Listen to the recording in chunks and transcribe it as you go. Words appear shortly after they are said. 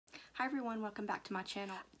Hi everyone, welcome back to my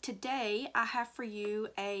channel. Today I have for you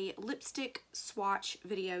a lipstick swatch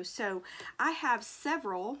video. So I have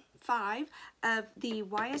five of the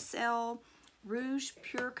YSL Rouge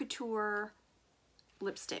Pur Couture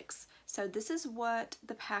lipsticks. So this is what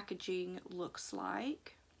the packaging looks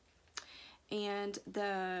like. And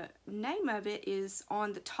the name of it is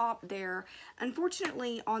on the top there.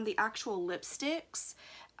 Unfortunately, on the actual lipsticks,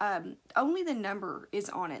 only the number is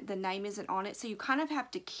on it. The name isn't on it, so you kind of have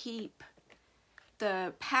to keep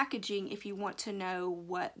the packaging if you want to know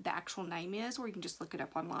what the actual name is, or you can just look it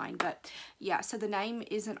up online. But yeah, so the name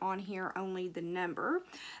isn't on here, only the number.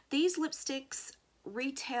 These lipsticks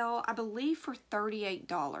retail, I believe, for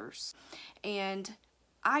 $38. And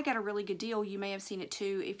I got a really good deal. You may have seen it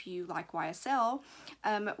too if you like YSL.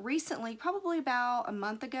 Recently, probably about a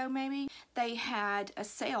month ago maybe, they had a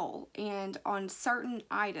sale, and on certain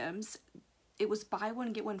items it was buy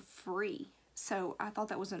one get one free. So I thought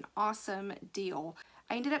that was an awesome deal.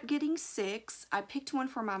 I ended up getting 6. I picked one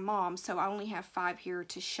for my mom, so I only have 5 here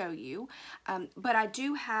to show you. But I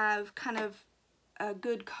do have kind of a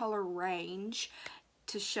good color range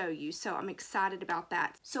to show you, so I'm excited about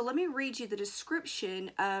that. So let me read you the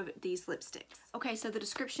description of these lipsticks. Okay, so the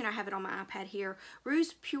description, I have it on my iPad here. Rouge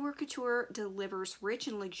Pur Couture delivers rich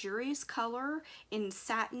and luxurious color in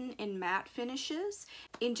satin and matte finishes.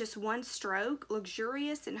 In just one stroke,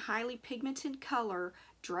 luxurious and highly pigmented color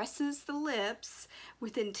dresses the lips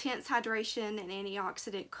with intense hydration and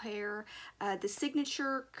antioxidant care. The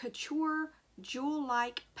signature couture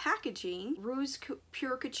jewel-like packaging, Rouge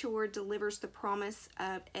Pur Couture delivers the promise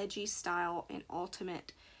of edgy style and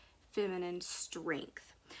ultimate feminine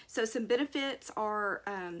strength. So some benefits are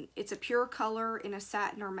it's a pure color in a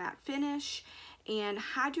satin or matte finish, and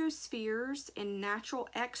hydrospheres and natural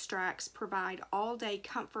extracts provide all-day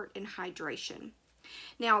comfort and hydration.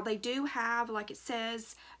 Now they do have, like it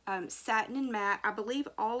says, satin and matte. I believe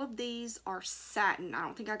all of these are satin. I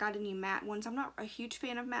don't think I got any matte ones. I'm not a huge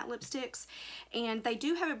fan of matte lipsticks. And they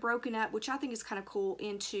do have it broken up, which I think is kind of cool,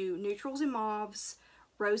 into neutrals and mauves,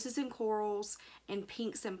 roses and corals, and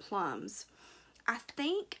pinks and plums. I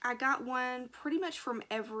think I got one pretty much from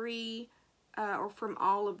every, or from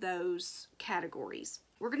all of those categories.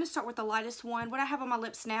 We're going to start with the lightest one. What I have on my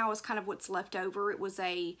lips now is kind of what's left over. It was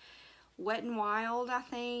a Wet n Wild, I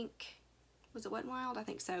think. Was it Wet n Wild? I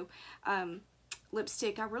think so.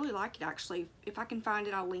 Lipstick. I really like it, actually. If I can find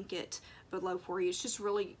it, I'll link it below for you. It's just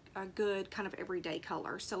really a good kind of everyday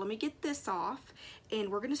color. So let me get this off, and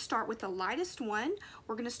we're going to start with the lightest one.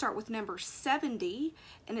 We're going to start with number 70,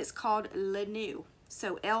 and it's called Le Nu.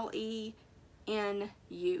 So L-E-N-U,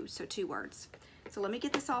 so 2 words. So let me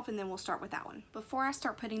get this off, and then we'll start with that one. Before I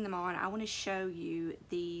start putting them on, I want to show you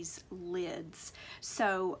these lids.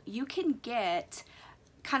 So you can get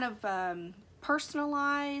kind of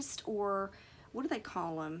personalized, or what do they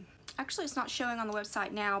call them? Actually, it's not showing on the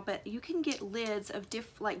website now, but you can get lids of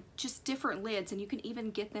just different lids, and you can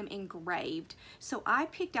even get them engraved. So I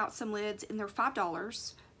picked out some lids, and they're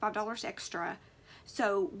 $5 extra.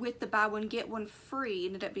 So with the buy one get one free,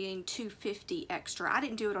 ended up being $2.50 extra. I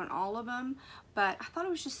didn't do it on all of them, but I thought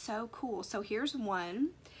it was just so cool. So here's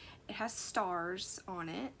one. It has stars on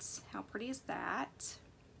it. How pretty is that?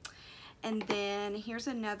 And then here's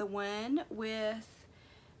another one with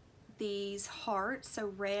these hearts,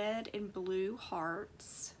 so red and blue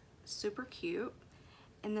hearts. Super cute.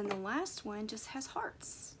 And then the last one just has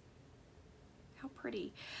hearts. How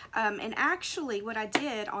pretty. And actually what I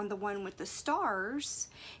did on the one with the stars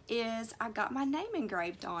is I got my name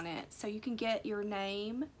engraved on it. So you can get your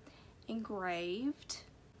name engraved.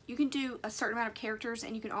 You can do a certain amount of characters,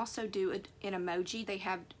 and you can also do an emoji. They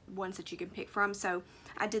have ones that you can pick from. So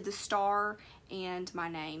I did the star and my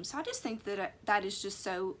name. So I just think that that is just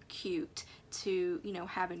so cute to, you know,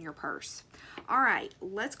 have in your purse. All right,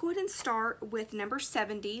 let's go ahead and start with number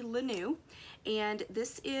 70, Le Nu. And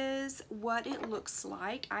this is what it looks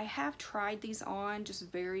like. I have tried these on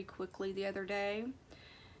just very quickly the other day.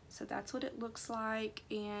 So that's what it looks like.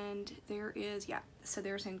 And there is, yeah, so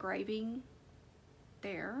there's engraving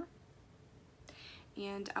there.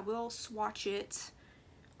 And I will swatch it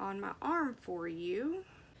on my arm for you.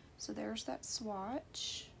 So there's that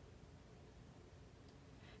swatch.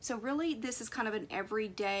 So really this is kind of an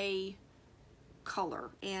everyday color,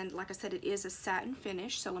 and like I said, it is a satin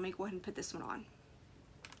finish. So let me go ahead and put this one on.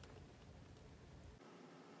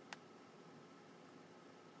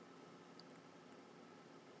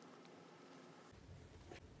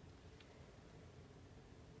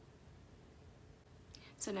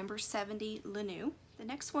 So number 70, Le Nu. The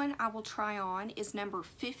next one I will try on is number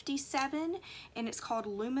 57, and it's called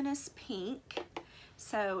Luminous Pink.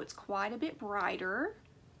 So it's quite a bit brighter.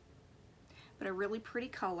 but a really pretty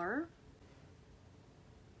color.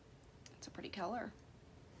 It's a pretty color.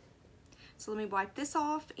 So let me wipe this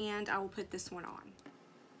off and I will put this one on.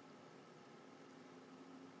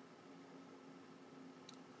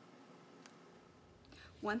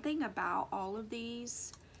 One thing about all of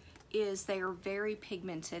these is they are very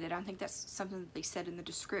pigmented, and I think that's something that they said in the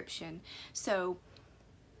description. So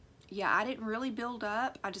yeah, I didn't really build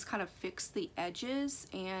up, I just kind of fixed the edges,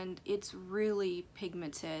 and it's really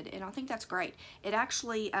pigmented, and I think that's great. It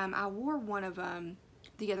actually, I wore one of them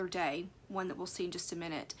the other day, one that we'll see in just a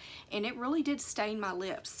minute, and it really did stain my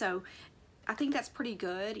lips. So I think that's pretty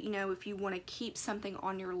good, you know, if you want to keep something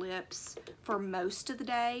on your lips for most of the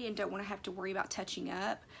day and don't want to have to worry about touching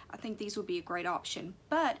up. I think these would be a great option,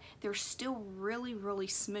 but they're still really, really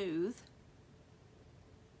smooth.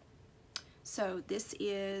 So this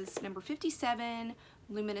is number 57,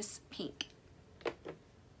 Luminous Pink.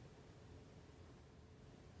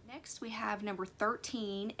 Next we have number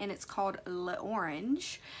 13, and it's called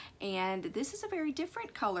L'Orange, and this is a very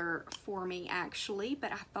different color for me actually,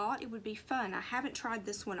 but I thought it would be fun. I haven't tried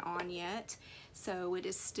this one on yet, so it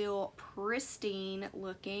is still pristine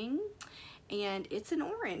looking, and it's an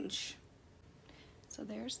orange. So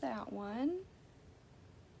there's that one.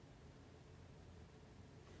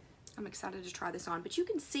 I'm excited to try this on, but you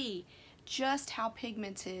can see just how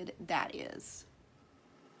pigmented that is.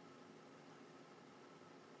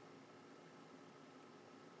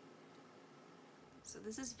 So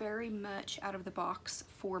this is very much out of the box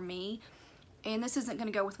for me, and this isn't going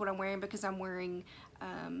to go with what I'm wearing because I'm wearing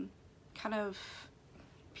kind of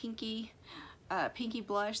pinky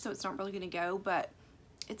blush, so it's not really going to go, but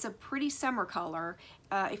it's a pretty summer color.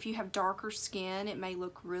 If you have darker skin, it may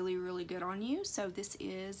look really, really good on you. So this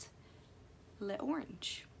is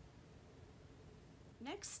L'Orange.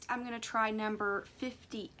 Next, I'm going to try number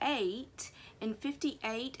 58, and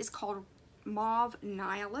 58 is called Mauve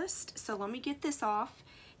Nihilist. So let me get this off,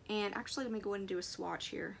 and actually let me go ahead and do a swatch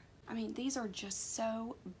here. I mean, these are just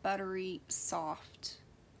so buttery soft.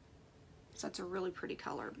 So it's a really pretty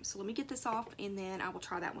color. So let me get this off, and then I will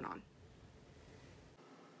try that one on.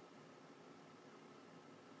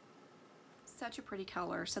 Such a pretty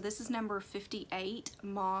color. So this is number 58,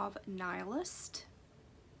 Mauve Nihilist.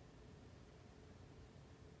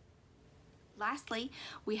 Lastly,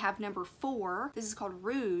 we have number 4. This is called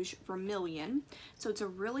Rouge Vermilion. So it's a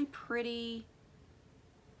really pretty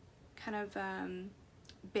kind of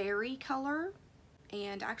berry color,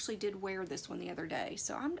 and I actually did wear this one the other day.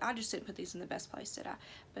 So I just didn't put these in the best place, did I?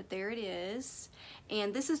 But there it is.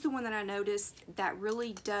 And this is the one that I noticed that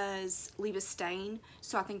really does leave a stain.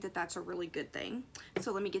 So I think that that's a really good thing.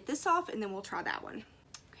 So let me get this off, and then we'll try that one.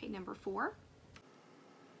 Okay, number 4.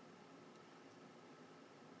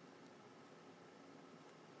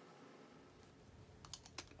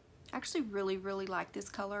 I actually really, really like this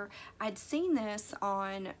color. I'd seen this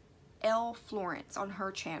on Elle Florence on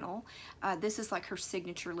her channel. This is like her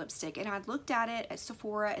signature lipstick, and I looked at it at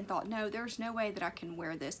Sephora and thought, no, there's no way that I can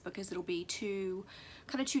wear this because it'll be too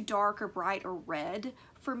dark or bright or red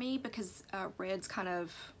for me, because red's kind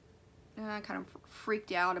of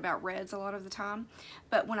freaked out about reds a lot of the time.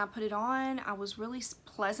 But when I put it on, I was really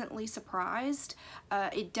pleasantly surprised.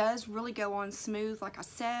 It does really go on smooth, like I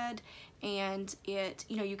said, and it,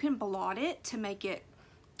 you know, you can blot it to make it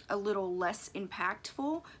a little less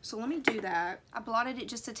impactful. So let me do that. I blotted it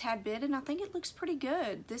just a tad bit, and I think it looks pretty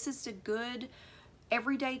good. This is a good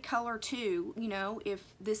everyday color too, you know,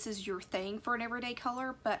 if this is your thing for an everyday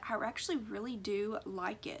color, but I actually really do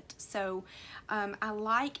like it. So I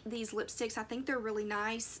like these lipsticks. I think they're really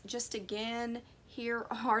nice. Just again, here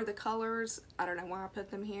are the colors. I don't know why I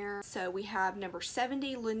put them here. So we have number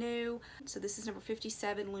 70, L'Orange. So this is number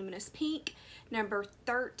 57, Luminous Pink. Number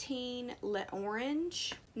 13,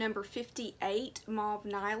 L'Orange. Number 58, Mauve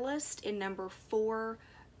Nihilist. And number 4,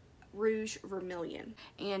 Rouge Vermilion.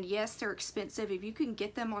 And yes, they're expensive. If you can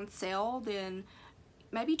get them on sale, then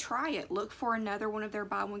maybe try it. Look for another one of their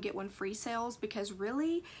buy one get one free sales, because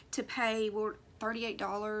really to pay, well,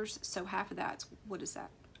 $38, so half of that's, what is that?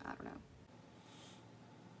 I don't know.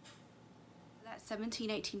 That's $17,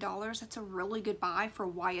 $18. That's a really good buy for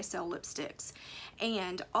YSL lipsticks.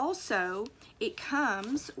 And also it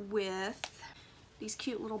comes with these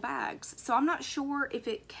cute little bags. So I'm not sure if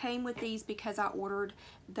it came with these because I ordered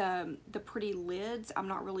the pretty lids. I'm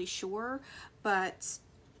not really sure, but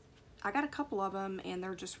I got a couple of them and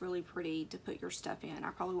they're just really pretty to put your stuff in. I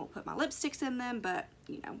probably won't put my lipsticks in them, but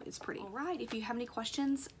you know, it's pretty. All right, if you have any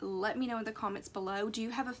questions, let me know in the comments below. Do you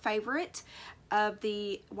have a favorite of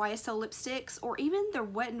the YSL lipsticks, or even the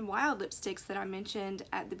Wet n Wild lipsticks that I mentioned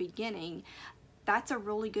at the beginning? that's a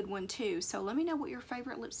really good one too. So let me know what your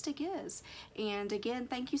favorite lipstick is. And again,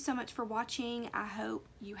 thank you so much for watching. I hope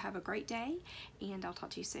you have a great day, and I'll talk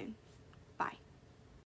to you soon. Bye.